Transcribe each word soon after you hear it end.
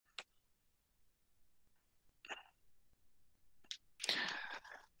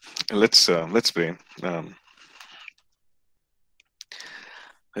Let's pray.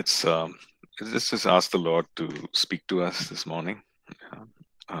 Let's let's just ask the Lord to speak to us this morning.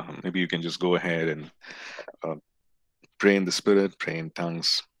 Maybe you can just go ahead and uh, pray in the Spirit, pray in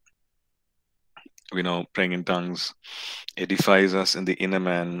tongues. We know praying in tongues edifies us in the inner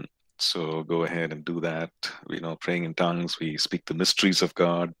man. So go ahead and do that. We know praying in tongues, we speak the mysteries of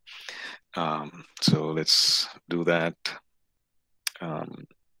God. So let's do that. Um,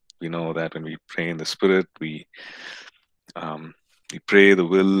 we know that when we pray in the Spirit, um, we pray the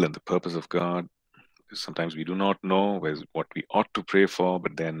will and the purpose of God. Sometimes we do not know what we ought to pray for,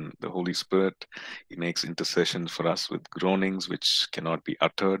 but then the Holy Spirit, He makes intercession for us with groanings which cannot be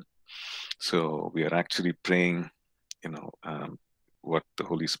uttered. So we are actually praying, what the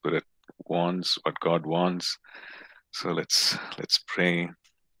Holy Spirit wants, what God wants. So let's pray.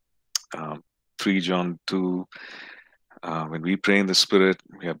 3 John 2. When we pray in the Spirit,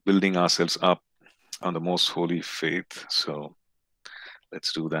 we are building ourselves up on the most holy faith. So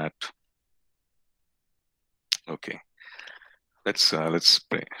let's do that. Okay. Let's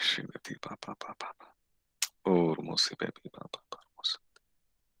pray. Shrimati Papa Papa. Oh, Mosi Baby Papa Papa.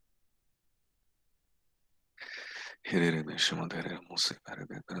 Here me shumadere Mosi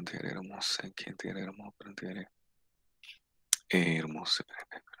Parabe Brandere Mosi Kintere Mo Brandere. Air Mosi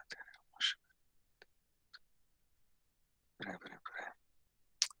Parabe Brandere Mosi.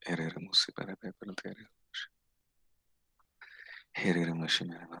 Here Mosi Parabe Brandere. Here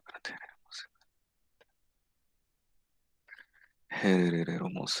Mosi Parabe Brandere Mosi. Here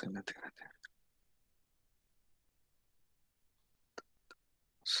Mosi Metere.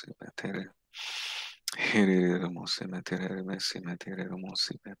 Mosi Metere. Here Mosi Metere Messi Metere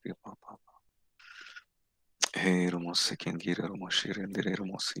Mosi Baby Papa. Hey, Romos, Kengira, Romoshir, and the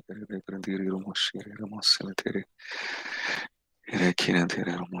Romosi, Reverendiri, Romoshir, Romocemetery,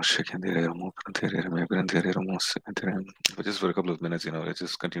 Rekinantere, Romoshik, and the Romocantere, Reverendiri, Romocemetery. But just for a couple of minutes, let's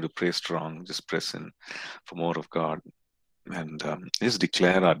just continue to pray strong, just press in for more of God. And just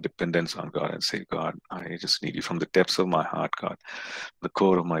declare our dependence on God and say, God, I just need you from the depths of my heart, God, the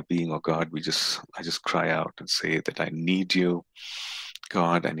core of my being, oh God. I just cry out and say that I need you,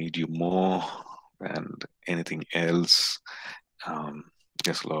 God. I need you more than anything else.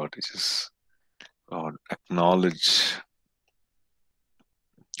 Yes, Lord, Lord, acknowledge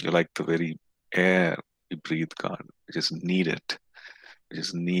you're like the very air we breathe, God. We just need it. We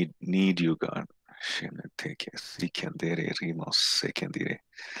just need you, God.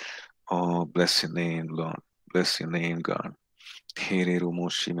 Oh, bless your name, Lord. Bless your name, God. Yes,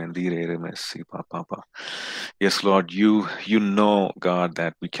 Lord, you know, God,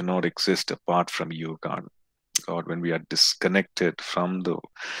 that we cannot exist apart from you, God. God, when we are disconnected from the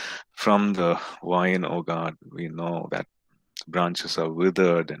vine, oh God, we know that branches are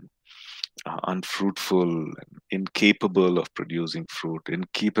withered and unfruitful and incapable of producing fruit,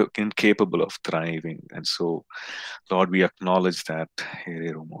 incapable of thriving. And so, Lord, we acknowledge that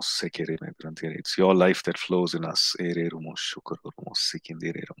it's your life that flows in us.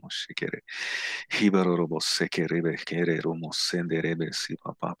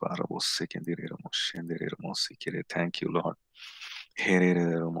 Thank you, Lord.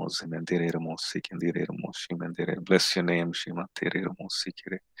 Bless your name, Shima.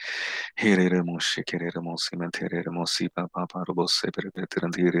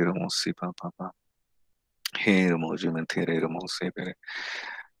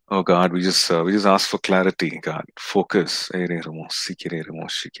 Oh God, we just ask for clarity, God. Focus. Lord,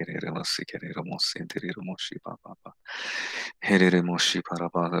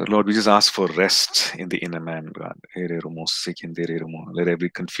 we just ask for rest in the inner man, God. Let every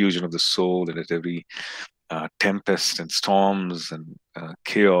confusion of the soul, let every tempest and storms and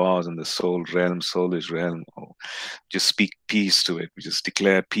chaos in the soulish realm. Oh, just speak peace to it. We just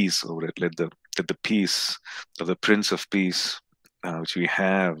declare peace over it. Let the peace of the Prince of Peace, which we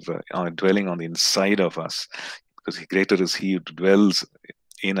have dwelling on the inside of us, because greater is He who dwells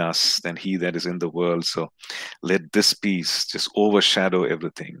in us than he that is in the world. So let this peace just overshadow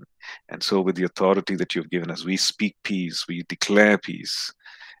everything. And so, with the authority that you've given us, we speak peace, we declare peace.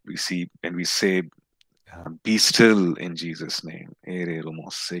 We see and we say, be still in Jesus' name. Thank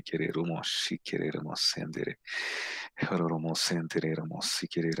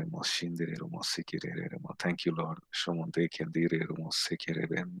you, Lord.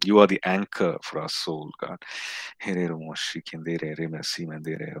 You are the anchor for our soul, God. You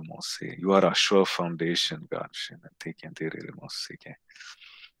are our sure foundation, God.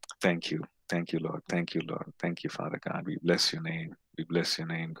 Thank you. Thank you, Lord. Thank you, Lord. Thank you, Father God. We bless your name. We bless your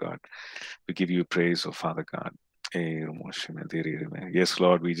name, God. We give you praise, oh Father God. Yes,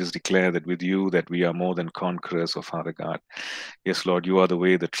 Lord, we just declare that with you that we are more than conquerors, oh Father God. Yes, Lord, you are the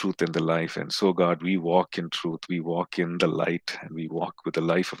way, the truth, and the life. And so, God, we walk in truth, we walk in the light, and we walk with the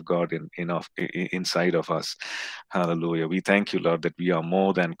life of God inside of us. Hallelujah. We thank you, Lord, that we are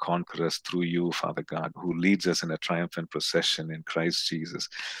more than conquerors through you, Father God, who leads us in a triumphant procession in Christ Jesus.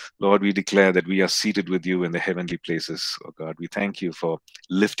 Lord, we declare that we are seated with you in the heavenly places, oh God. We thank you for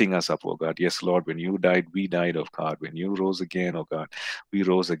lifting us up, oh God. Yes, Lord, when you died, we died, oh God. When you rose again, oh God, we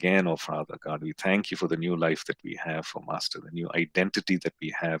rose again, oh Father God. We thank you for the new life that we have, oh Master, the new identity that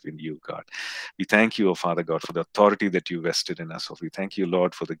we have in you, God. We thank you, oh Father God, for the authority that you vested in us. Oh, we thank you,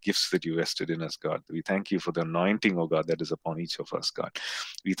 Lord, for the gifts that you vested in us, God. We thank you for the anointing, oh God, that is upon each of us, God.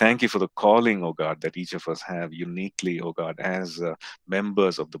 We thank you for the calling, oh God, that each of us have uniquely, oh God, as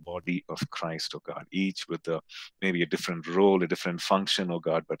members of the body of Christ, oh God, each with maybe a different role, a different function, oh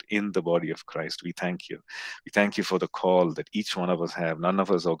God, but in the body of Christ. We thank you. We thank you for the call that each one of us have. None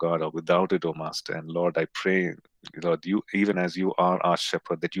of us, oh God, are without it, oh Master. And Lord, I pray, Lord, you, even as you are our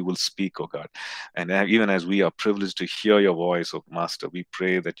shepherd, that you will speak, oh God. And even as we are privileged to hear your voice, oh Master, we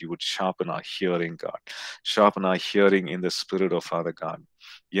pray that you would sharpen our hearing, God. Sharpen our hearing in the spirit of Father God.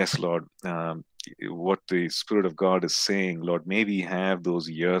 Yes, Lord. What the Spirit of God is saying, Lord, may we have those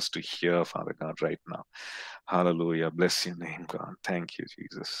ears to hear, Father God, right now. Hallelujah. Bless your name, God. Thank you,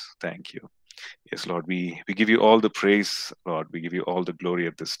 Jesus. Thank you. Yes, Lord, we give you all the praise, Lord. We give you all the glory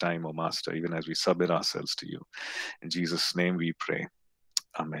at this time, O Master, even as we submit ourselves to you. In Jesus' name we pray.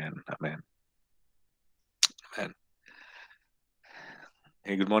 Amen. Amen. Amen.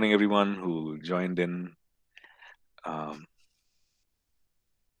 Hey, good morning, everyone who joined in a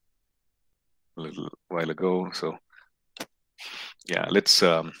little while ago. So, yeah, let's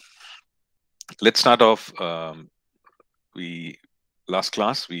start off. We last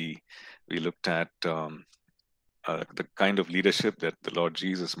class we looked at the kind of leadership that the Lord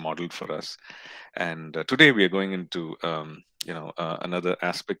Jesus modeled for us. And today we are going into another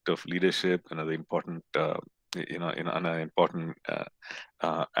aspect of leadership, another important another important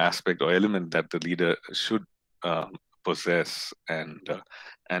aspect or element that the leader should possess, and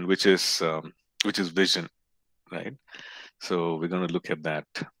which is vision, right? So we're going to look at that.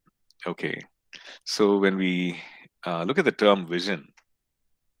 Okay. So when we look at the term vision,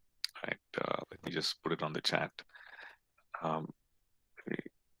 right? Let me just put it on the chat. Um,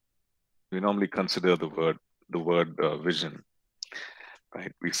 we normally consider the word vision,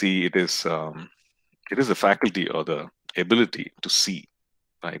 right? We see it is a faculty or the ability to see,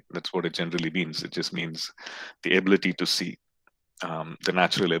 right? That's what it generally means. It just means the ability to see, the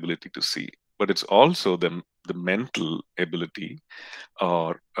natural ability to see. But it's also the mental ability,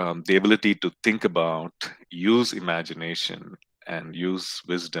 or the ability to think about, use imagination, and use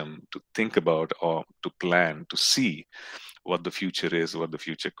wisdom to think about or to plan, to see what the future is, what the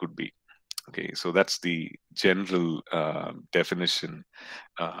future could be. Okay, so that's the general definition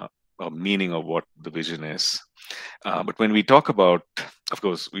or meaning of what the vision is. But when we talk about, of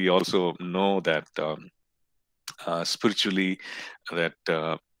course, we also know that spiritually, that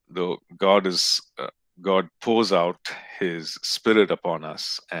the God pours out His Spirit upon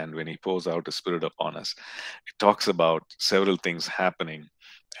us, and when He pours out His Spirit upon us, it talks about several things happening.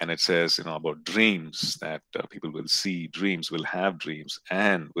 And it says, about dreams, that people will see dreams, will have dreams,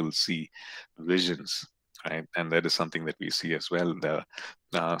 and will see visions, right? And that is something that we see as well.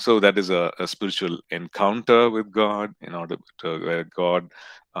 So that is a spiritual encounter with God, in order to where God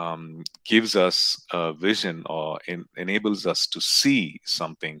gives us a vision, or enables us to see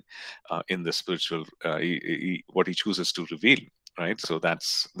something in the spiritual, what He chooses to reveal, right? So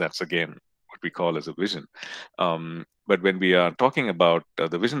that's again what we call as a vision. But when we are talking about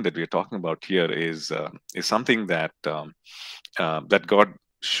the vision that we are talking about here is something that that God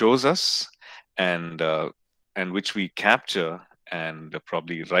shows us, and which we capture and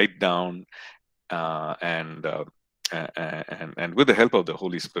probably write down, and with the help of the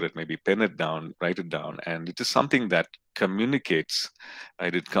Holy Spirit, maybe pen it down, write it down, and it is something that communicates,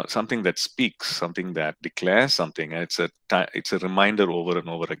 right? Something that speaks, something that declares something, and it's a reminder over and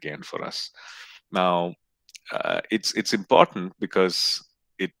over again for us. Now, it's important because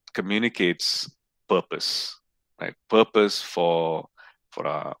it communicates purpose, right? Purpose for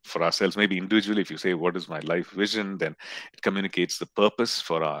ourselves, maybe individually. If you say, what is my life vision, then it communicates the purpose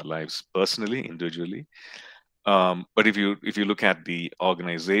for our lives personally, individually. But if you look at the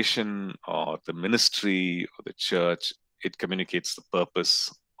organization or the ministry or the church, it communicates the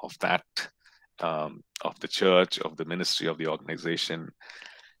purpose of that, of the church, of the ministry, of the organization.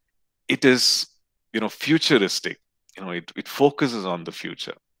 It is futuristic. It focuses on the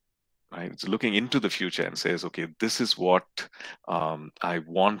future, right? It's looking into the future and says, okay, this is what I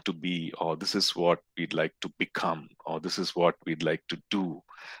want to be, or this is what we'd like to become, or this is what we'd like to do.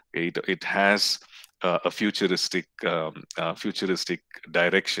 It has a futuristic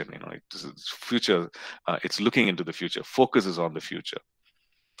direction. It's future. It's looking into the future. Focuses on the future,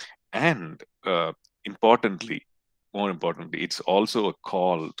 and importantly, more importantly, it's also a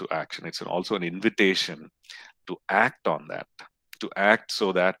call to action. It's also an invitation to act on that, to act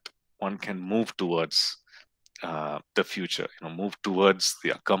so that one can move towards the future, move towards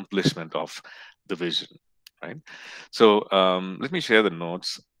the accomplishment of the vision, right? So let me share the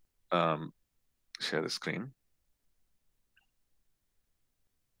notes, um, share the screen.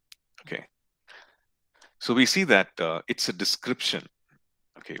 Okay. So we see that it's a description,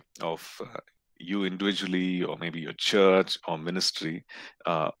 okay, of you individually, or maybe your church or ministry,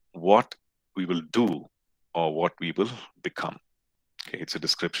 what we will do or what we will become. Okay, it's a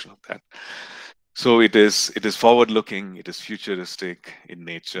description of that. So it is forward looking, it is futuristic in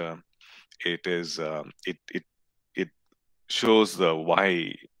nature. It shows the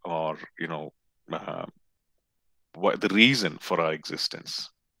why, or uh, the reason for our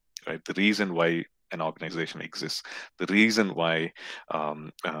existence, right? The reason why an organization exists, the reason why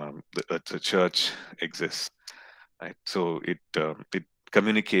the church exists, right? So it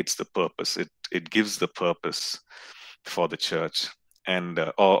communicates the purpose. It gives the purpose for the church and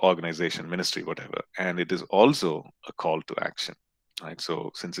or organization, ministry, whatever. And it is also a call to action, right?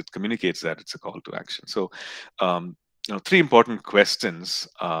 So since it communicates that, it's a call to action. So three important questions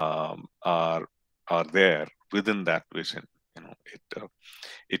are there within that vision.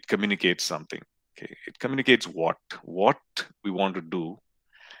 It communicates something. Okay, it communicates what we want to do,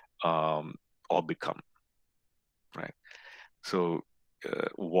 or become, right? So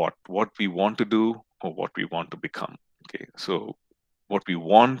what we want to do or what we want to become. Okay, so what we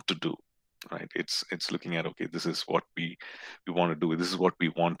want to do, right? It's looking at, okay, this is what we want to do. This is what we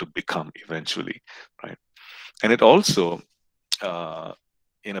want to become eventually, right? And it also,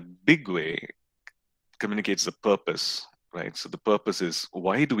 in a big way, communicates the purpose, right? So the purpose is,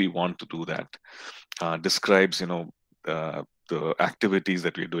 why do we want to do that? Describes, the activities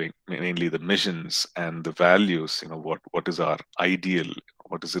that we're doing, mainly the missions and the values. What is our ideal?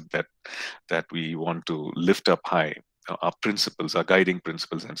 What is it that we want to lift up high? Our principles, our guiding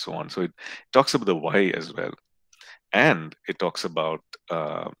principles, and so on. So it talks about the why as well, and it talks about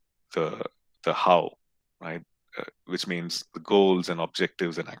the how, right? Which means the goals and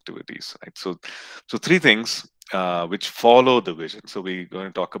objectives and activities, right? So three things which follow the vision. So we're going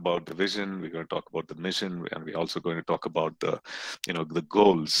to talk about the vision, we're going to talk about the mission, and we're also going to talk about the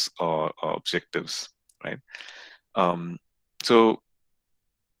goals or objectives, right? So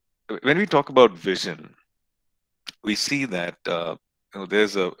when we talk about vision, we see that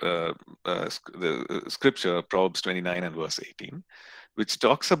there's the scripture, Proverbs 29 and verse 18, which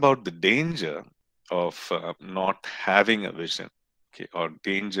talks about the danger of not having a vision, okay, or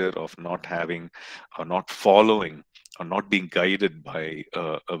danger of not having, or not following, or not being guided by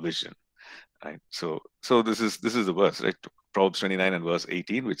a vision, right? So this is the verse, right? Proverbs 29 and verse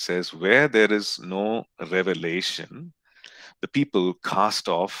 18, which says, where there is no revelation, the people cast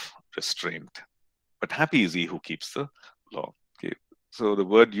off restraint, but happy is he who keeps the law. Okay. So the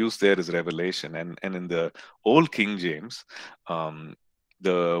word used there is revelation, and in the old King James,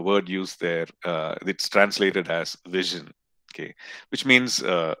 the word used there, it's translated as vision. Okay, which means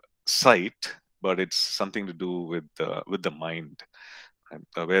sight, but it's something to do with the mind, and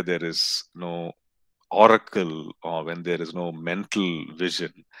where there is no oracle, or when there is no mental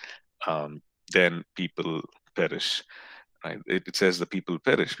vision, then people perish, right? It says the people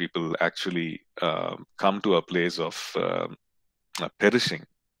perish. People actually come to a place of perishing,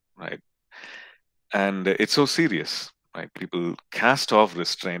 right? And it's so serious, right? People cast off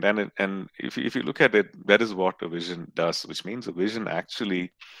restraint, and if you look at it, that is what a vision does, which means a vision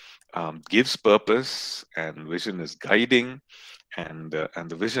actually gives purpose, and vision is guiding, and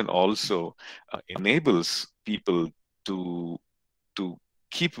the vision also enables people to to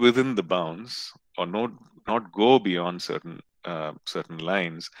keep within the bounds, or not go beyond certain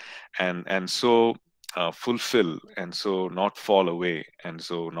lines, and so fulfill, and so not fall away, and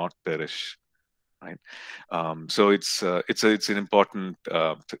so not perish, right? So it's an important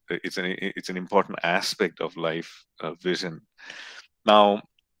it's an important aspect of life, vision. Now,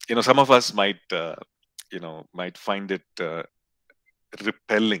 some of us might find it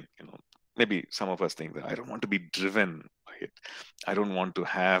repelling. Maybe some of us think that I don't want to be driven it. I don't want to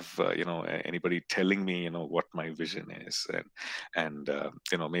have anybody telling me what my vision is, and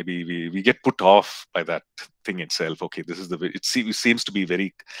maybe we get put off by that thing itself. Okay, this is it seems to be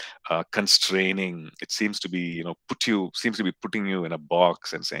very constraining. It seems to be seems to be putting you in a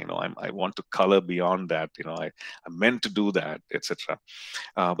box and saying, no, I want to color beyond that. I'm meant to do that, etc.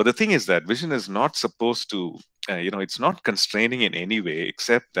 But the thing is that vision is not supposed to, it's not constraining in any way,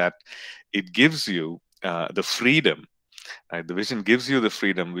 except that it gives you the freedom. Right? The vision gives you the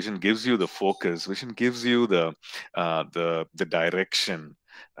freedom. Vision gives you the focus. Vision gives you the direction,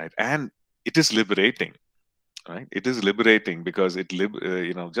 right? And it is liberating. Right? It is liberating because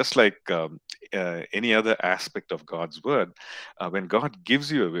just like any other aspect of God's word, when God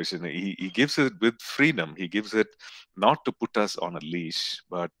gives you a vision, he gives it with freedom. He gives it not to put us on a leash,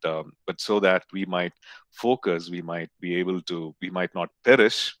 but so that we might focus, we might be able to, we might not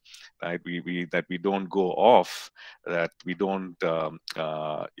perish, right? That we don't go off, that we don't,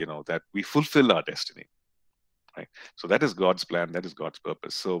 that we fulfill our destiny. Right? So that is God's plan. That is God's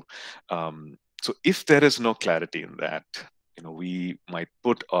purpose. So if there is no clarity in that, we might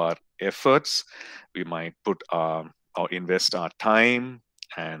put our efforts, we might put or invest our time,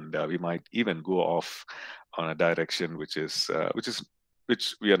 and we might even go off on a direction which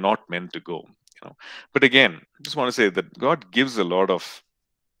we are not meant to go. But again, I just want to say that God gives a lot of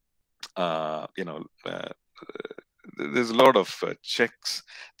uh, you know uh, there's a lot of checks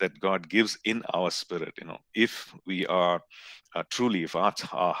that God gives in our spirit. If we are truly, if our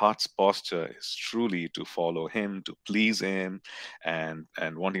heart's posture is truly to follow Him, to please Him, and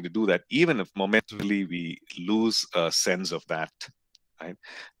wanting to do that, even if momentarily we lose a sense of that, right?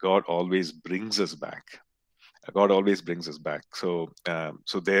 God always brings us back. God always brings us back. So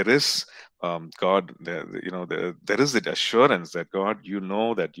there is God. There is that assurance that God,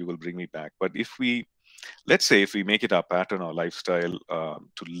 that you will bring me back. But let's say if we make it our pattern or lifestyle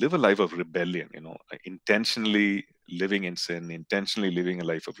to live a life of rebellion, intentionally living in sin, intentionally living a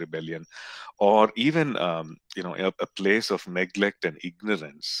life of rebellion, or even a place of neglect and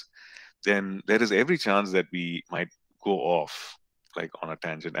ignorance, then there is every chance that we might go off like on a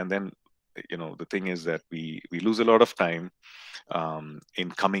tangent. And then the thing is that we lose a lot of time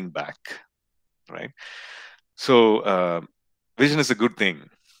in coming back, right? So vision is a good thing.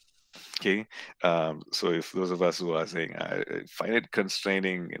 Okay, so if those of us who are saying I find it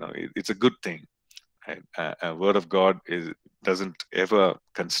constraining, it's a good thing. Right? Word of God doesn't ever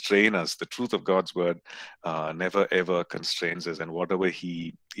constrain us. The truth of God's word never ever constrains us, and whatever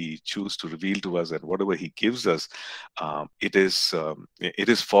He chooses to reveal to us, and whatever He gives us, it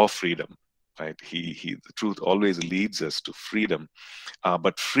is for freedom. Right? The truth always leads us to freedom,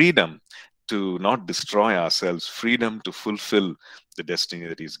 but freedom to not destroy ourselves, freedom to fulfill the destiny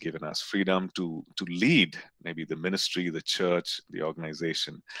that He's given us, freedom to lead maybe the ministry, the church, the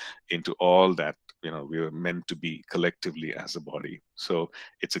organization into all that we were meant to be collectively as a body. So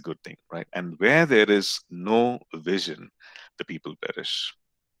it's a good thing, right? And where there is no vision, the people perish.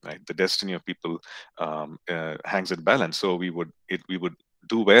 Right, the destiny of people hangs in balance. So we would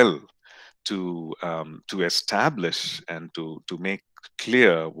do well to establish and to make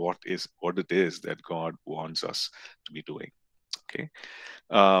clear what it is that God wants us to be doing. Okay.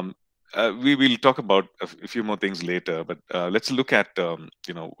 We will talk about a few more things later, but let's look at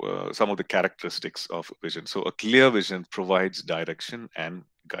some of the characteristics of vision. So a clear vision provides direction and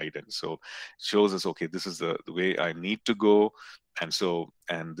guidance. So it shows us, okay, this is the way I need to go, and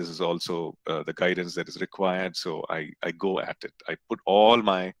this is also the guidance that is required. So I go at it. I put all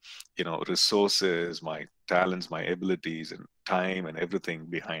my resources, my talents, my abilities, and time and everything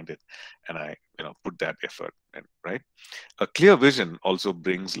behind it, and I put that effort in, right? A clear vision also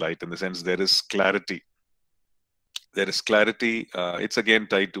brings light in the sense there is clarity. There is clarity. It's again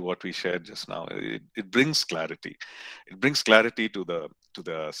tied to what we shared just now. It brings clarity. It brings clarity to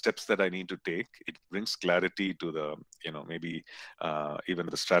the steps that I need to take. It brings clarity to the maybe even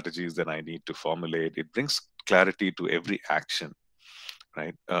the strategies that I need to formulate. It brings clarity to every action,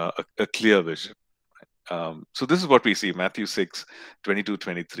 right? A clear vision. So this is what we see, Matthew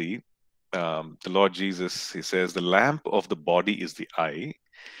 6:22-23. The Lord Jesus, He says, the lamp of the body is the eye.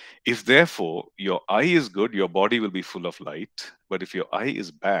 If therefore your eye is good, your body will be full of light. But if your eye is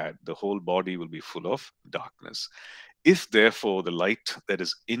bad, the whole body will be full of darkness. If therefore the light that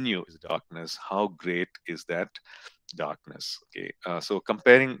is in you is darkness, how great is that darkness? Okay, so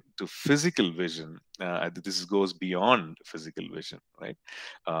comparing to physical vision, this goes beyond physical vision, right?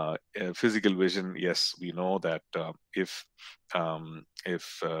 Physical vision, yes, we know that if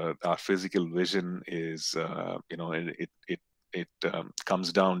our physical vision is it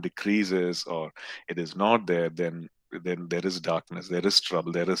comes down, decreases, or it is not there, then then there is darkness, there is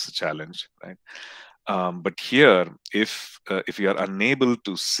trouble, there is a challenge, right? But here, if you are unable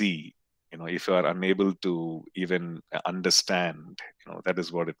to see, if you are unable to even understand, that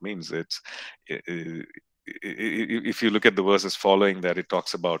is what it means. If you look at the verses following that, it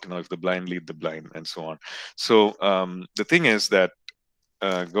talks about, if the blind lead the blind and so on. So the thing is that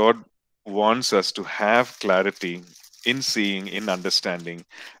God wants us to have clarity in seeing, in understanding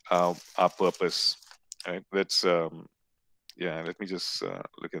our purpose. Right? That's yeah. Let me just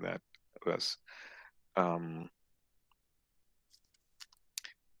look at that verse. Um,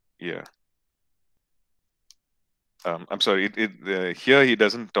 yeah. I'm sorry. Here he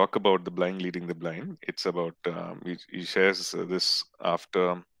doesn't talk about the blind leading the blind. It's about he shares this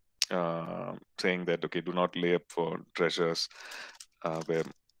after saying that, okay, do not lay up for treasures where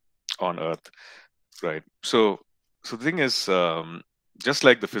on earth, right? So the thing is, just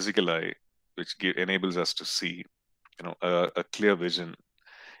like the physical eye, which enables us to see, a clear vision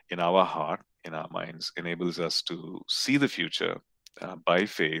in our heart, in our minds, enables us to see the future by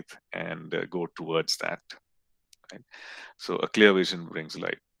faith and go towards that. Right? So a clear vision brings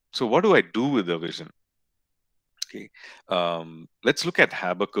light. So what do I do with the vision? Okay, let's look at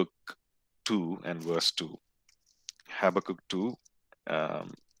Habakkuk 2 and verse 2. Habakkuk 2.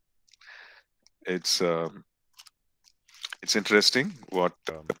 Um, it's um, it's interesting what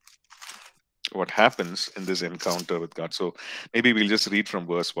happens in this encounter with God. So maybe we'll just read from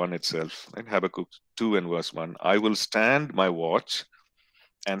verse 1 itself. Right? Habakkuk 2 and verse 1. I will stand my watch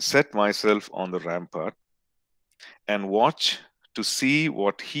and set myself on the rampart and watch to see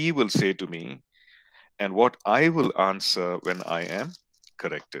what he will say to me and what I will answer when I am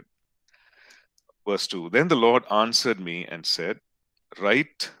corrected. Verse 2. Then the Lord answered me and said,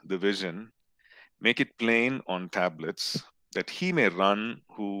 write the vision, make it plain on tablets, that he may run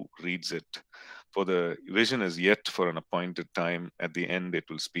who reads it. For the vision is yet for an appointed time. At the end, it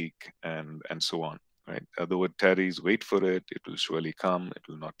will speak, and so on. Right? Though it tarries, wait for it. It will surely come. It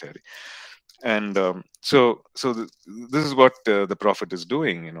will not tarry. And this is what the prophet is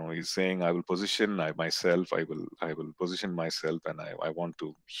doing. He's saying, "I will position myself. I will position myself, and I want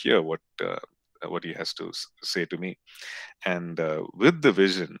to hear what he has to say to me." And with the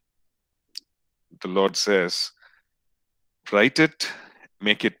vision, the Lord says, write it,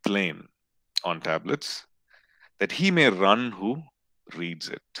 make it plain on tablets, that he may run who reads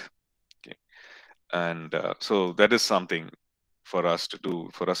it. Okay. And so that is something for us to do,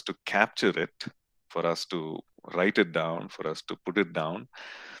 for us to capture it, for us to write it down, for us to put it down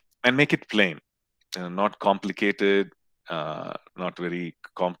and make it plain, not complicated, not very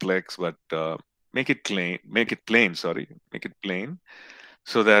complex, but make it plain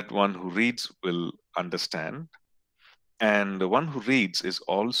so that one who reads will understand, and the one who reads is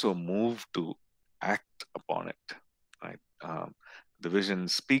also moved to act upon it. Right? The vision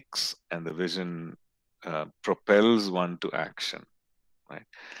speaks, and the vision propels one to action. Right?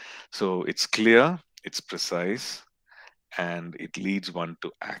 So it's clear, it's precise, and it leads one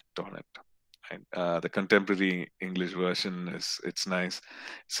to act on it. Right? The contemporary English version it's nice. It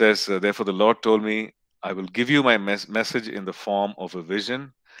says, "Therefore the Lord told me, I will give you my message in the form of a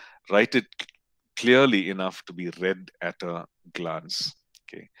vision. Write it clearly enough to be read at a glance."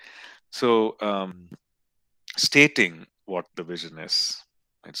 Okay, so stating what the vision is,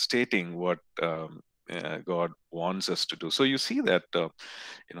 and stating what God wants us to do. So you see that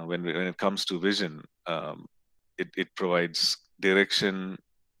when it comes to vision, it provides direction,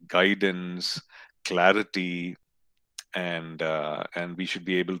 guidance, clarity, and we should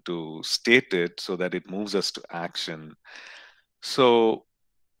be able to state it so that it moves us to action. So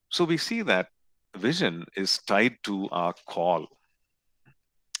we see that vision is tied to our call,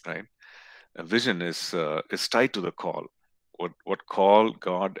 right? A vision is tied to the call. What call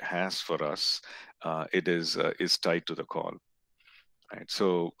God has for us, it is tied to the call, right?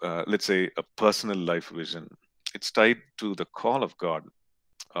 So let's say a personal life vision, it's tied to the call of God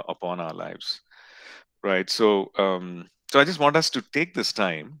upon our lives, right? So I just want us to take this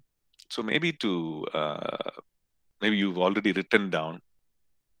time. So maybe you've already written down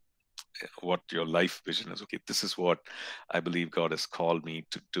what your life vision is. Okay, this is what I believe God has called me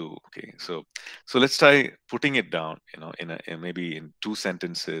to do. Okay, so let's try putting it down, maybe in 2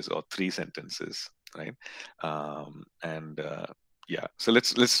 sentences or 3 sentences, right? And yeah, so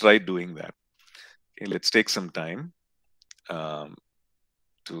let's try doing that. Okay, let's take some time um,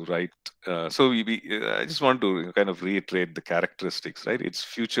 to write. I just want to kind of reiterate the characteristics, right? It's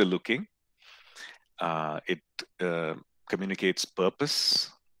future looking. It communicates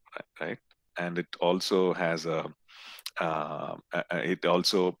purpose, right? And it also has it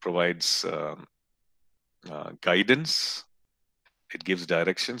also provides guidance. It gives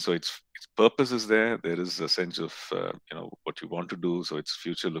direction. So its purpose is there. There is a sense of what you want to do. So it's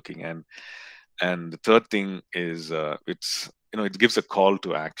future looking. And the third thing is it gives a call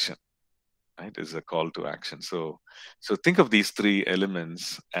to action. Right, is a call to action. So think of these three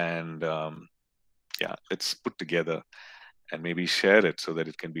elements, and yeah, let's put together and maybe share it so that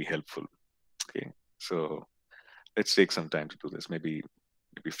it can be helpful. Okay, so let's take some time to do this. Maybe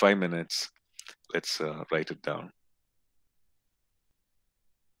 5 minutes. Let's write it down.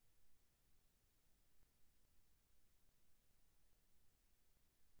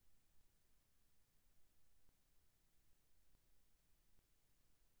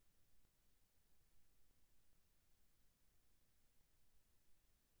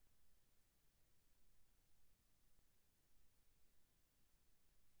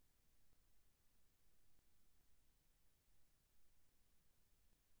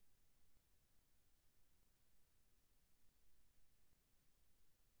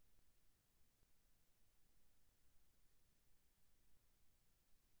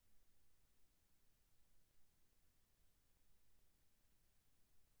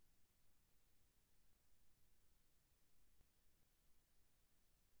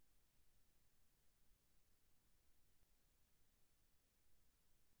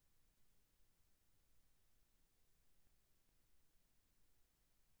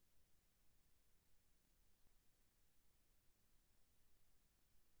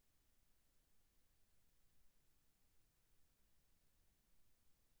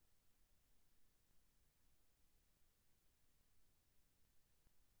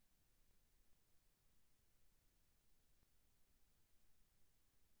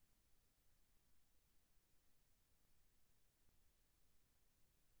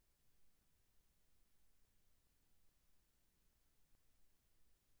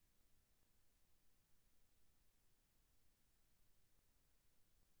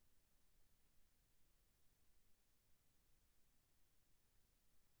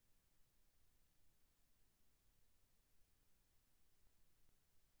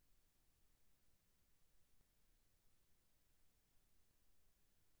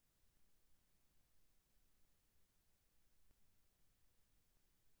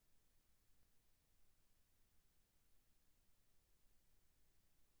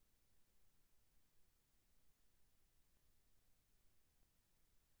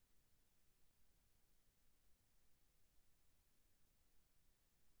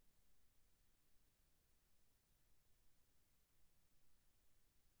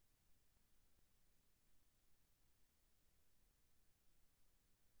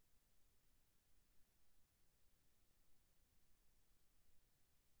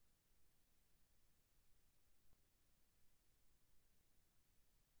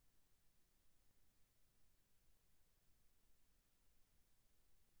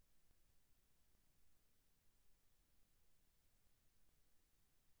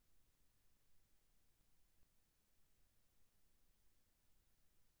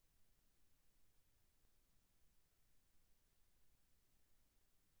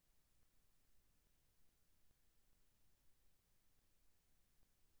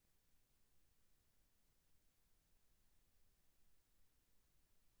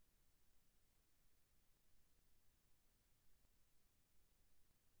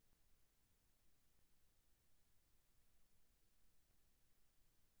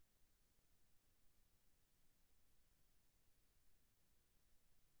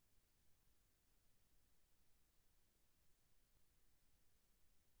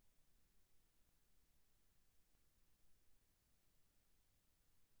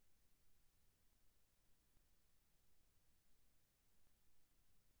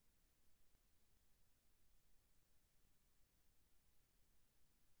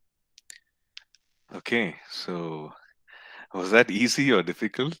 Okay, so was that easy or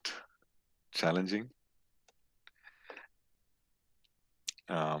difficult? Challenging?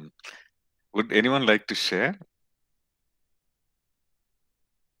 Um, would anyone like to share?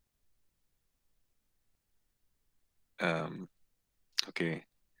 Um, okay.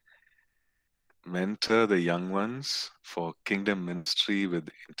 Mentor the young ones for kingdom ministry with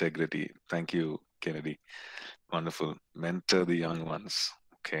integrity. Thank you, Kennedy. Wonderful. Mentor the young ones.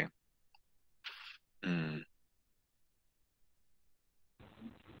 Okay. Mm,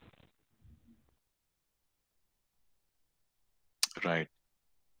 right.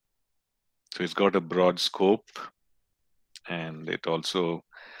 So it's got a broad scope, and it also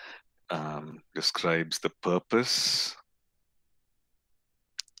describes the purpose.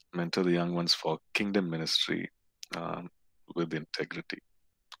 Mentor the young ones for kingdom ministry um, with integrity.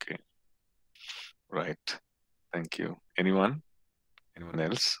 Okay. Right. Thank you. Anyone? Anyone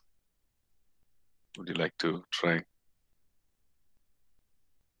else? Would you like to try?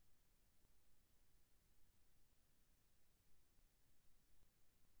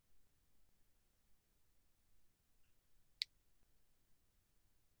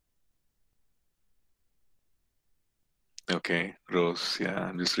 Okay, Rose. Yeah,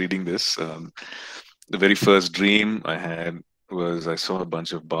 I'm just reading this. The very first dream I had was I saw a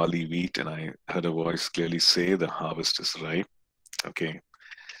bunch of barley wheat and I heard a voice clearly say, "The harvest is ripe." Okay.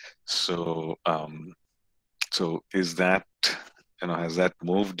 So, so is that, has that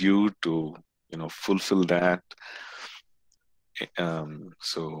moved you to, fulfill that?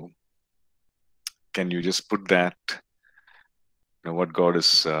 So can you just put that, what God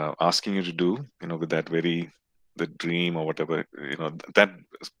is asking you to do, with that the dream or whatever, that,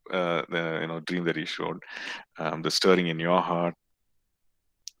 dream that He showed, the stirring in your heart,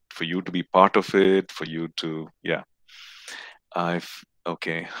 for you to be part of it, for you to, yeah,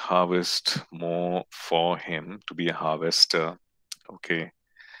 okay, harvest more for Him, to be a harvester. Okay,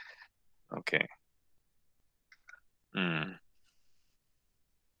 okay. Mm,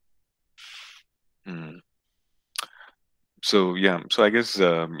 mm. So yeah, so I guess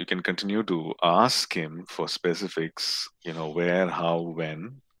you can continue to ask Him for specifics, where, how,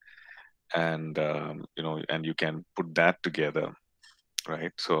 when, and and you can put that together,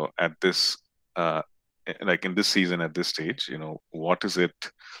 right? So at this, uh, like in this season, at this stage, what is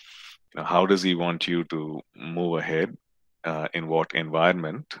it? How does He want you to move ahead? In what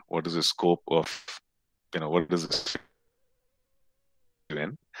environment? What is the scope of, what does this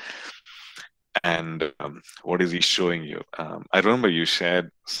in? And what is He showing you? I remember you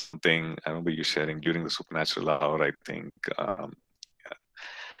shared something. I remember you sharing during the supernatural hour, I think,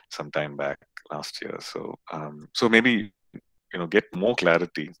 some time back last year. So, so maybe, get more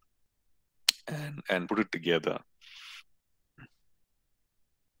clarity and put it together.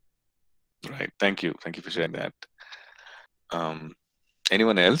 Right. Thank you for sharing that. Um,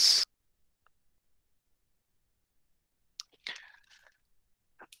 Anyone else?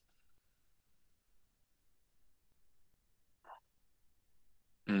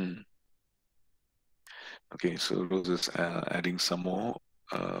 Mm. Okay, so Rose is adding some more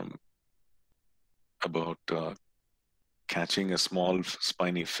um, about catching a small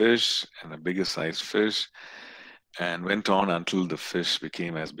spiny fish and a bigger sized fish, and went on until the fish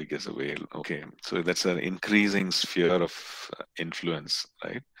became as big as a whale. Okay, so that's an increasing sphere of influence,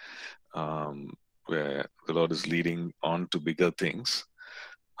 right? Um, where the Lord is leading on to bigger things,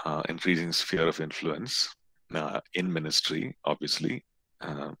 increasing sphere of influence in ministry. Obviously,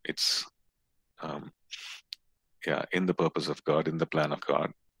 it's um, yeah, in the purpose of God, in the plan of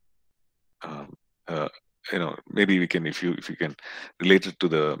God. Um, uh, maybe we can, if you can relate it to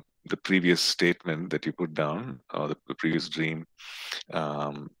the previous statement that you put down, or the previous dream,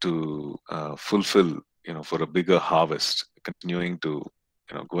 to fulfill, for a bigger harvest, continuing to,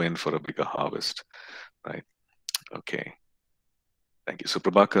 go in for a bigger harvest, right? Okay, thank you. So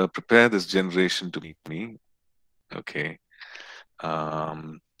Prabhakar, prepare this generation to meet me. Okay.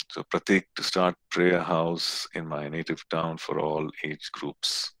 Um, so Pratik, to start prayer house in my native town for all age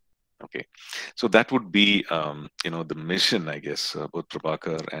groups. Okay, so that would be, the mission, I guess, both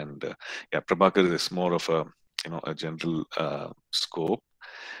Prabhakar and yeah, Prabhakar is more of a, a general scope.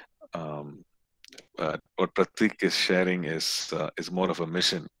 Um, what Pratik is sharing is more of a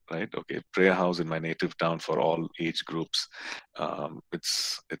mission, right? Okay, prayer house in my native town for all age groups.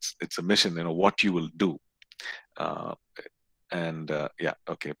 It's a mission. What you will do, uh, and yeah,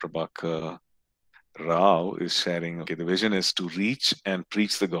 okay, Prabhakar Rao is sharing. Okay, the vision is to reach and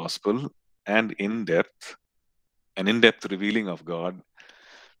preach the gospel and an in-depth revealing of God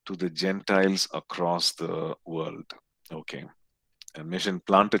to the Gentiles across the world. Okay. A mission: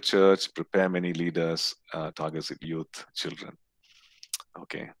 plant a church, prepare many leaders, targets youth, children.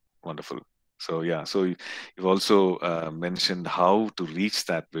 Okay, wonderful. So yeah, so you've also mentioned how to reach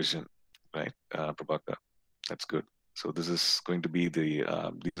that vision, right, Prabhakar? That's good. So this is going to be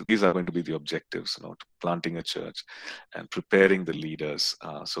these are going to be the objectives, planting a church and preparing the leaders.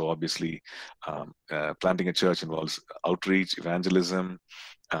 So obviously, planting a church involves outreach, evangelism,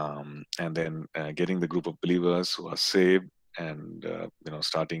 and then getting the group of believers who are saved, and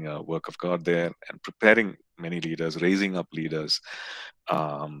starting a work of God there, and preparing many leaders, raising up leaders,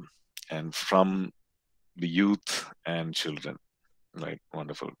 um, and from the youth and children. Right,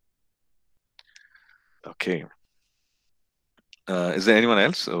 wonderful. Okay. Is there anyone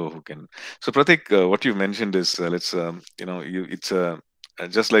else who can? So Pratik, what you mentioned is, let's it's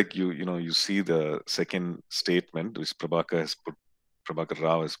just like you see the second statement which Prabhakar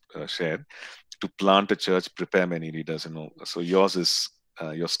Rao has shared. to plant a church, prepare many leaders. So yours is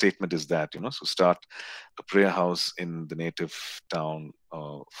your statement is that, so start a prayer house in the native town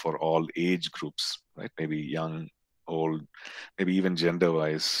for all age groups, right? Maybe young, old, maybe even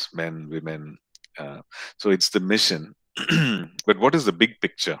gender-wise, men, women. So it's the mission. But what is the big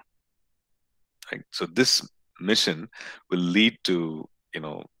picture? Right? So this mission will lead to,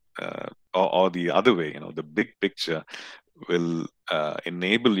 or the other way, the big picture will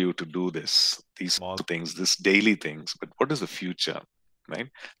enable you to do these small things, these daily things. But what is the future, right?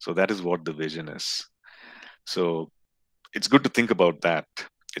 So that is what the vision is. So it's good to think about that.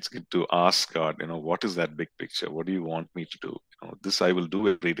 It's good to ask God, what is that big picture? What do you want me to do? This I will do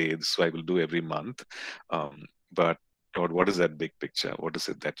every day. This I will do every month. But God, what is that big picture? What is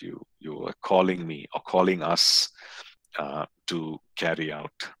it that you are calling me or calling us to carry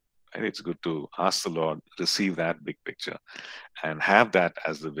out? And it's good to ask the Lord, receive that big picture, and have that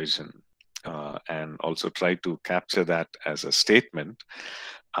as the vision, and also try to capture that as a statement,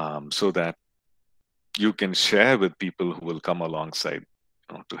 so that you can share with people who will come alongside,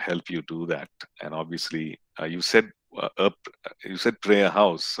 to help you do that. And obviously, you said prayer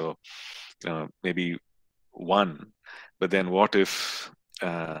house, so maybe one, but then what if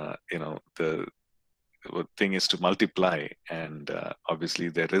the thing is to multiply, and obviously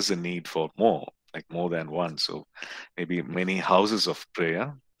there is a need for more, like more than one. So maybe many houses of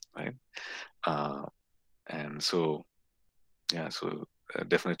prayer, right? uh, and so yeah, so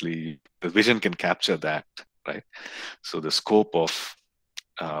definitely the vision can capture that, right? So the scope of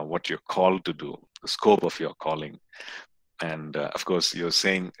what you're called to do, the scope of your calling. And of course, you're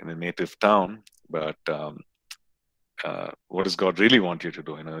saying in a native town, but what does God really want you to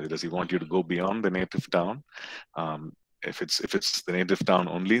do? Does He want you to go beyond the native town? If it's the native town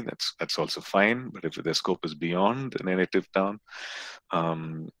only, that's also fine. But if the scope is beyond the native town,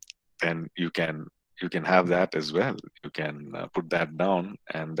 um, then you can have that as well. You can put that down,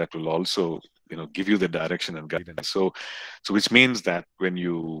 and that will also give you the direction and guidance. So which means that when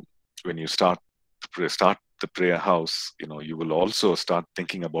you start the prayer house, you will also start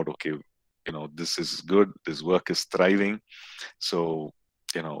thinking about, okay, this is good, this work is thriving, so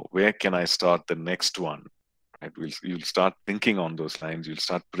where can I start the next one, right? You'll start thinking on those lines, you'll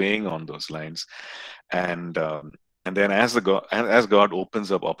start praying on those lines, and then as God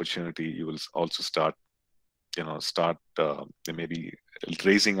opens up opportunity, you will also start maybe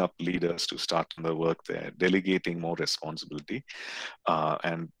raising up leaders to start on the work there, delegating more responsibility,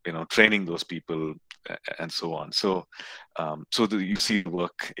 and training those people, and so on. So you see the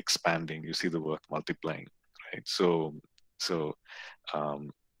work expanding, you see the work multiplying, right? So um,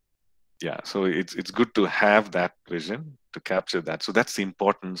 yeah, so it's good to have that vision, to capture that. So that's the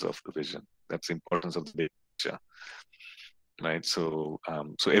importance of the vision, that's the importance of the big picture, right? So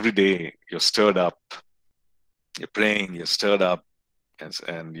every day you're stirred up, you're praying, you're stirred up,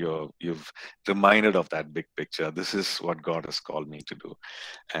 and you've reminded of that big picture. This is what God has called me to do,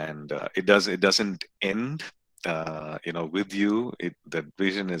 and it doesn't end with you. That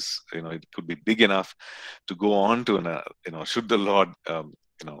vision is, it could be big enough to go on to should the Lord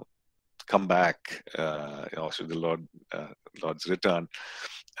come back, should the Lord's return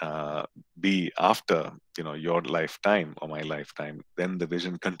be after your lifetime or my lifetime, then the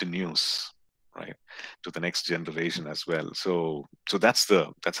vision continues, right, to the next generation as well. So that's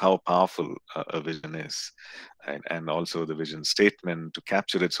how powerful a vision is, and also the vision statement, to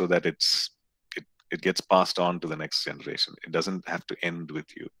capture it so that it gets passed on to the next generation. It doesn't have to end with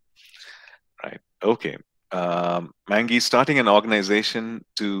you, right? Okay. Mangi, starting an organization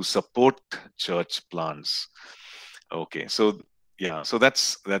to support church plants. Okay, so yeah, so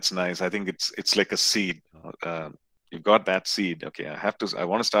that's nice. I think it's like a seed. You've got that seed. Okay, I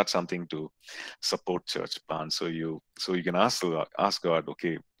want to start something to support church plants. So you can ask God,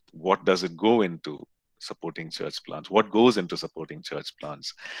 okay, what does it go into supporting church plants? What goes into supporting church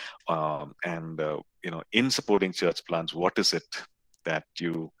plants? And in supporting church plants, what is it that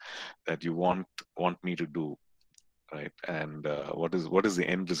you want me to do, right? And what is the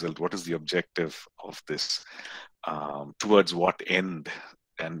end result? What is the objective of this? Towards what end?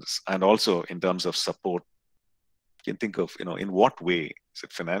 And also in terms of support, you can think of, in what way? Is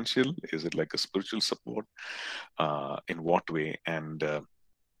it financial? Is it like a spiritual support? In what way? And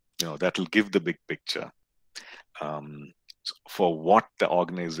that will give the big picture, for what the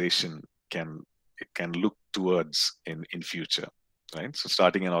organization can look towards in future, right? So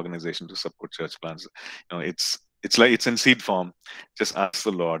starting an organization to support church plants, it's like it's in seed form. Just ask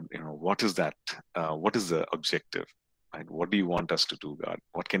the Lord, what is that? What is the objective? Right? What do you want us to do, God?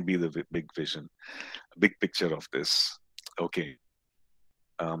 What can be the big vision, big picture of this? Okay.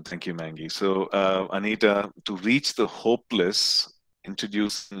 Thank you, Maggie. So, Anita, to reach the hopeless,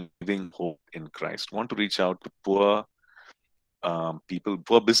 introducing living hope in Christ. Want to reach out to poor people,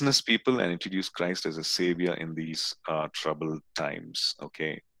 poor business people, and introduce Christ as a savior in these troubled times.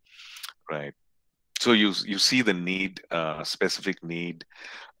 Okay, right. So you see the need, specific need,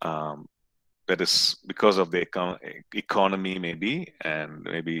 um, that is because of the economy, maybe, and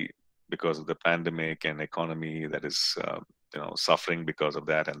maybe because of the pandemic and economy that is suffering because of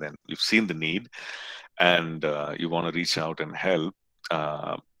that, and then you've seen the need, and you want to reach out and help.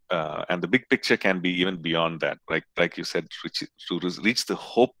 Uh, and the big picture can be even beyond that, like you said, reach the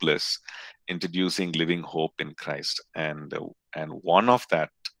hopeless, introducing living hope in Christ, and one of that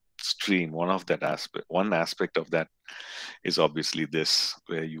stream, one aspect of that is obviously this,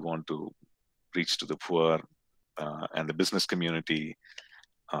 where you want to reach to the poor and the business community,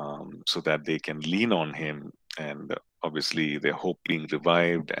 so that they can lean on him, and obviously their hope being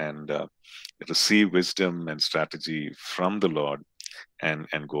revived, and receive wisdom and strategy from the Lord, and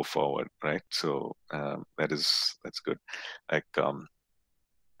go forward, right? So that's good. Like,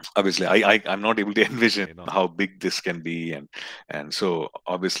 obviously I'm not able to envision how big this can be, and so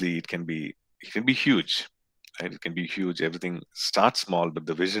obviously it can be huge, right? It can be huge. Everything starts small, but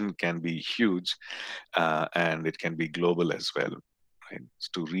the vision can be huge, and it can be global as well, right?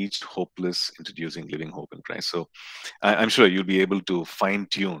 To reach hopeless, introducing living hope in Christ. So I'm sure you'll be able to fine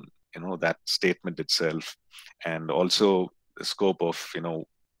tune, that statement itself, and also the scope of,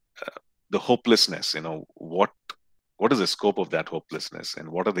 the hopelessness. What is the scope of that hopelessness, and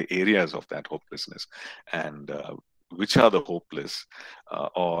what are the areas of that hopelessness, and which are the hopeless,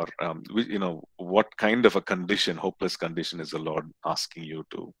 or what kind of a condition, hopeless condition, is the Lord asking you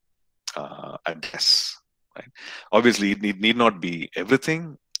to address, right? Obviously it need not be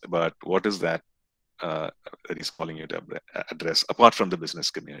everything, but what is that that he's calling you to address, apart from the business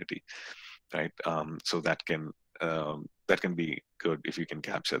community, right? So that can be good if you can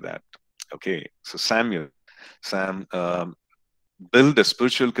capture that. Okay, so Sam, build a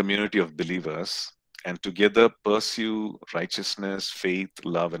spiritual community of believers, and together pursue righteousness, faith,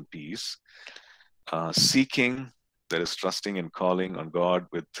 love, and peace, seeking, that is trusting and calling on God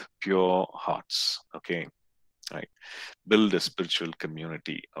with pure hearts. Okay, right. Build a spiritual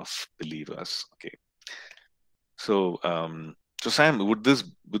community of believers. Okay. So Sam, would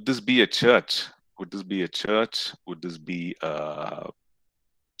this be a church? Would this be a church? Would this be a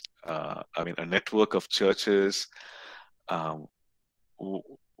network of churches? Um,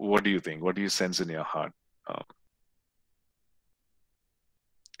 what do you think? What do you sense in your heart? Um,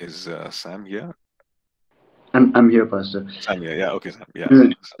 is Sam here? I'm here, Pastor. Sam here. Yeah. Okay, Sam. Yeah.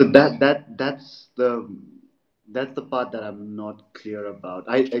 So that's the part that I'm not clear about.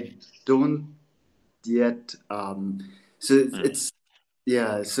 I don't yet. So Mm, it's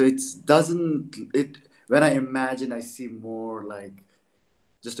yeah. So it doesn't it when I imagine, I see more like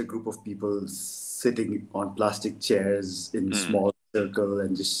just a group of people sitting on plastic chairs in mm, small circle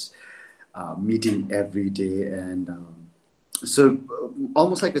and just meeting every day, and so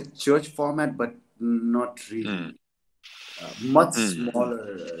almost like a church format, but not mm, really. Much mm,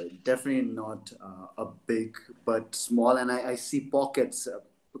 smaller, definitely not a big, but small. And I see pockets,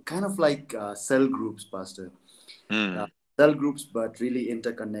 kind of like cell groups, Pastor. Uh, mm, Cell groups, but really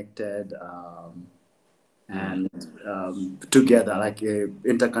interconnected, mm. and together, like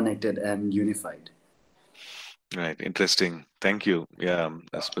interconnected and unified. Right. Interesting. Thank you. Yeah,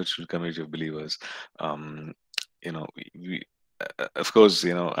 a spiritual community of believers. Um, of course,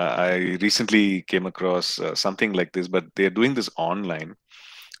 I recently came across something like this, but they're doing this online,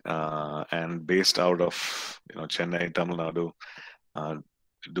 and based out of Chennai, Tamil Nadu, uh,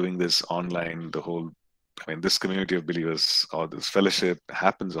 doing this online. This community of believers, or this fellowship,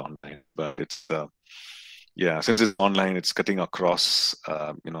 happens online, but it's yeah, since it's online, it's cutting across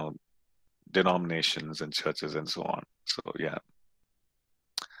denominations and churches and so on. So yeah,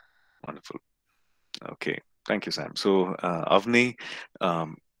 wonderful. Okay, thank you, Sam. So Avni,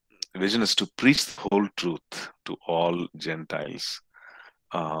 um, vision is to preach the whole truth to all Gentiles.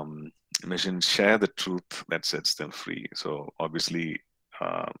 Mission, share the truth that sets them free. So obviously,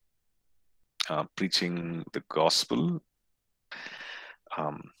 uh, preaching the gospel.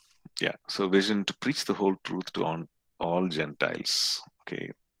 Um, yeah. So vision to preach the whole truth to all Gentiles.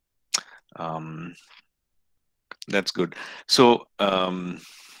 Okay. Um, that's good. So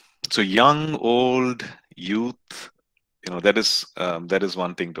young, old, youth. That is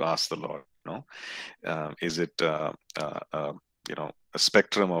one thing to ask the Lord. Is it a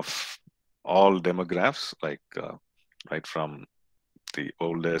spectrum of all demographics, like right from the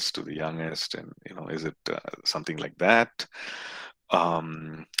oldest to the youngest, and is it something like that,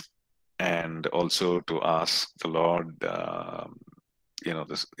 and also to ask the Lord,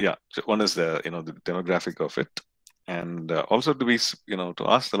 this, yeah, one is the, the demographic of it, and also to be, to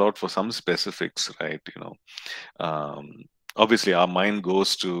ask the Lord for some specifics, right? Um, Obviously, our mind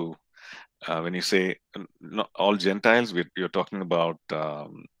goes to when you say not all Gentiles, you're talking about,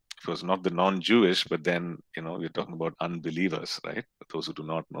 of course, not the non-Jewish, but then, you're talking about unbelievers, right? Those who do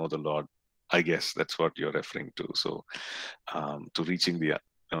not know the Lord. I guess that's what you're referring to. So, to reaching the,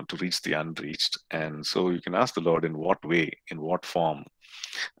 to reach the unreached, and so you can ask the Lord in what way, in what form,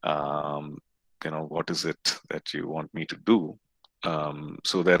 um, what is it that you want me to do?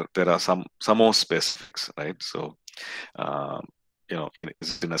 So there are some more specifics, right? So, um,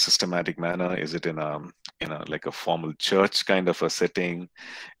 is it in a systematic manner? Is it in a like a formal church kind of a setting?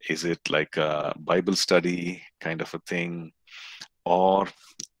 Is it like a Bible study kind of a thing? Or,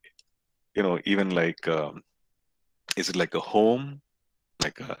 even like, is it like a home,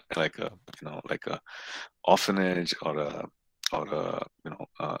 like a orphanage, or a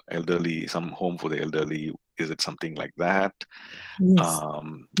elderly, some home for the elderly? Is it something like that? Yes.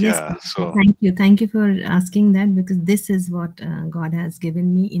 Yes, Yeah. Pastor. So, Thank you. Thank you for asking that, because this is what God has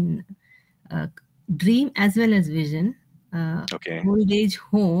given me in uh, dream as well as vision. okay. Old age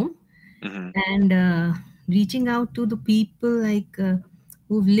home, Hmm. and reaching out to the people like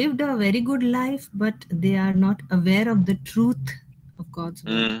who've lived a very good life, but they are not aware of the truth of God's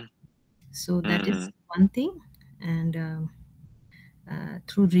word. Mm-hmm. So that Mm-hmm. is one thing, and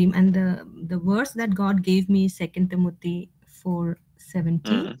through dream, and the verse that God gave me, 2 Timothy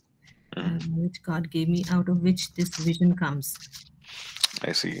 4:17, Mm-hmm. which God gave me, out of which this vision comes.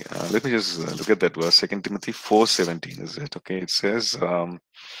 I see. Let me just look at that verse. 2 Timothy 4:17, is it? Okay. It says,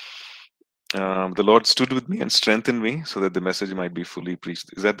 the Lord stood with me and strengthened me so that the message might be fully preached.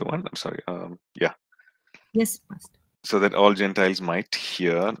 Is that the one? I'm sorry. Yeah. Yes, Pastor. So that all Gentiles might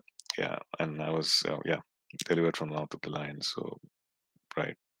hear. Yeah. And I was, yeah, delivered from the mouth of the lion. So,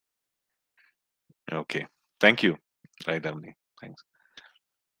 right. Okay. Thank you. Right, Emily. Thanks.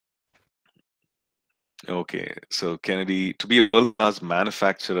 Okay. So, Kennedy, to be a world class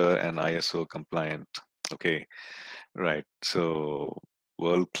manufacturer and ISO compliant. Okay. Right. So,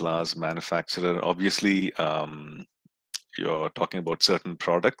 world-class manufacturer. Obviously, you're talking about certain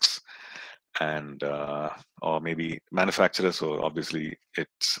products, and or maybe manufacturers. So obviously,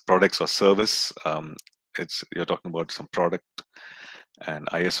 it's products or service. It's You're talking about some product and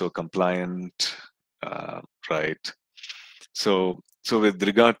ISO compliant, right? So with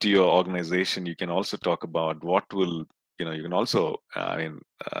regard to your organization, you can also talk about what will, you can also,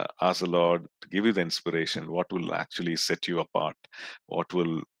 ask the Lord to give you the inspiration, what will actually set you apart, what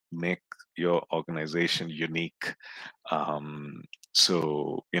will make your organization unique. Um,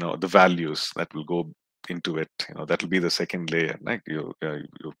 so, the values that will go into it, that will be the second layer. Like you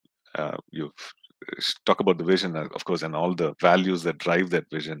talk about the vision, of course, and all the values that drive that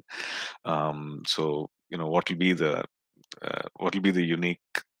vision. So, what will be the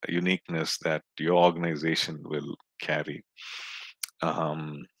uniqueness that your organization will carry,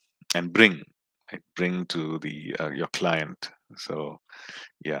 um, and bring to the your client. So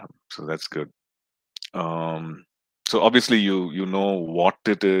yeah, so that's good. um, so obviously you know what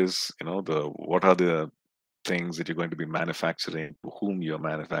it is, the what are the things that you're going to be manufacturing, to whom you're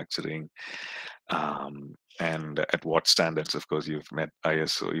manufacturing, and at what standards. Of course, you've met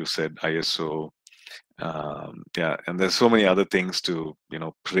ISO, you said ISO. Yeah, and there's so many other things to,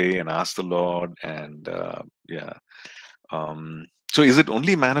 pray and ask the Lord. And yeah. So is it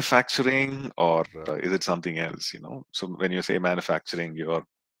only manufacturing, or is it something else? So when you say manufacturing, you're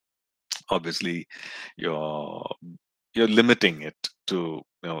obviously you're you're limiting it to,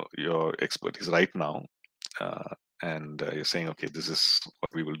 your expertise right now, and you're saying, okay, this is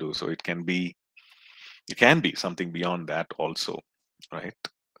what we will do. So it can be something beyond that also, right?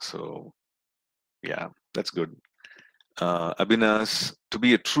 So yeah, that's good. Abinas, to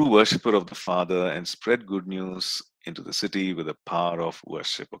be a true worshiper of the Father and spread good news into the city with the power of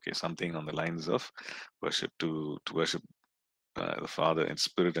worship. Okay, something on the lines of worship, to worship the Father in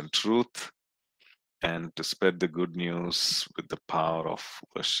spirit and truth, and to spread the good news with the power of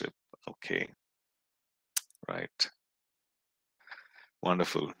worship. Okay, right.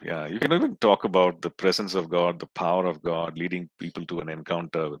 Wonderful. Yeah, you can even talk about the presence of God, the power of God, leading people to an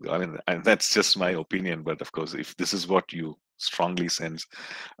encounter with God. I mean, and that's just my opinion. But of course, if this is what you strongly sense,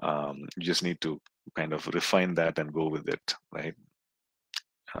 you just need to kind of refine that and go with it, right?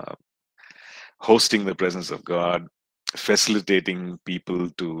 Uh, Hosting the presence of God, facilitating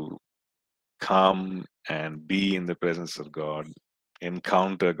people to come and be in the presence of God,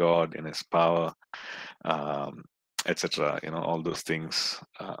 encounter God in His power. Um, etc. All those things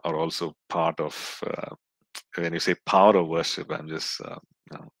are also part of when you say power of worship. I'm just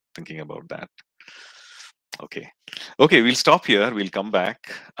thinking about that. Okay, we'll stop here. We'll come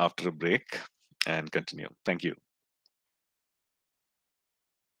back after a break and continue. Thank you.